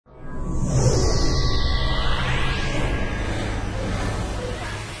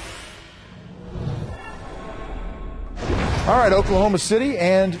All right, Oklahoma City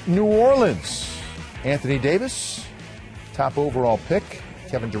and New Orleans. Anthony Davis, top overall pick.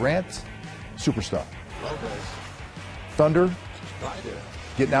 Kevin Durant, superstar. Thunder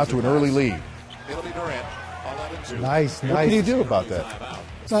getting out to an early lead. Nice. What can you do about that?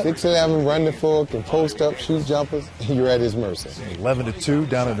 6'11", run the floor, can post up, shoot jumpers, you're at his mercy. 11-2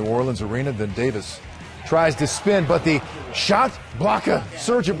 down in New Orleans Arena. Then Davis tries to spin, but the shot, Ibaka,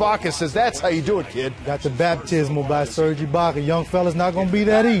 Serge Ibaka says, that's how you do it, kid. Got the baptismal by Serge Ibaka. Young fella's not going to be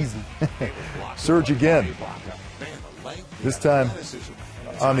that easy. Serge again. This time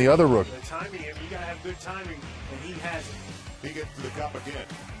on the other rookie. You got to have good timing, and he has it. He gets to the cup again.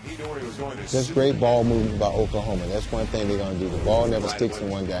 He knew where he was going to. That's great ball movement by Oklahoma. That's one thing they're going to do. The ball never sticks in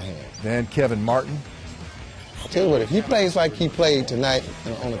one guy's hands. And Kevin Martin. I'll tell you what, if he plays like he played tonight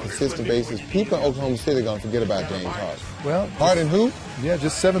on a consistent basis, people in Oklahoma City are going to forget about James Harden. Well, Harden who? Yeah,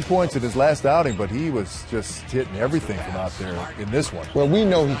 just 7 points in his last outing, but he was just hitting everything from out there in this one. Well, we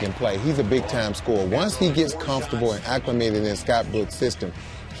know he can play. He's a big-time scorer. Once he gets comfortable and acclimated in Scott Brooks' system,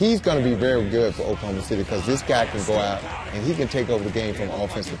 he's going to be very good for Oklahoma City because this guy can go out and he can take over the game from an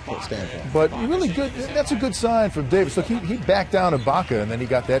offensive standpoint. But really good, that's a good sign from Davis. Look, he backed down Ibaka, and then he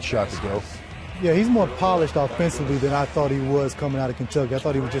got that shot to go. Yeah, he's more polished offensively than I thought he was coming out of Kentucky. I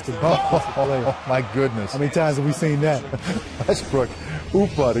thought he was just a defensive player. Oh, my goodness. How many times have we seen that? Westbrook,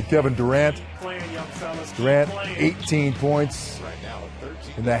 Oopa to Kevin Durant. Durant, 18 points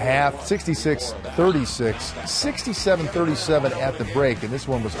in the half, 66-36, 67-37 at the break, and this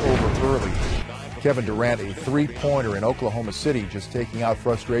one was over early. Kevin Durant, a three-pointer in Oklahoma City, just taking out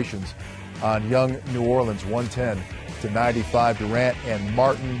frustrations on young New Orleans, 110-95. Durant and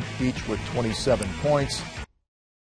Martin each with 27 points.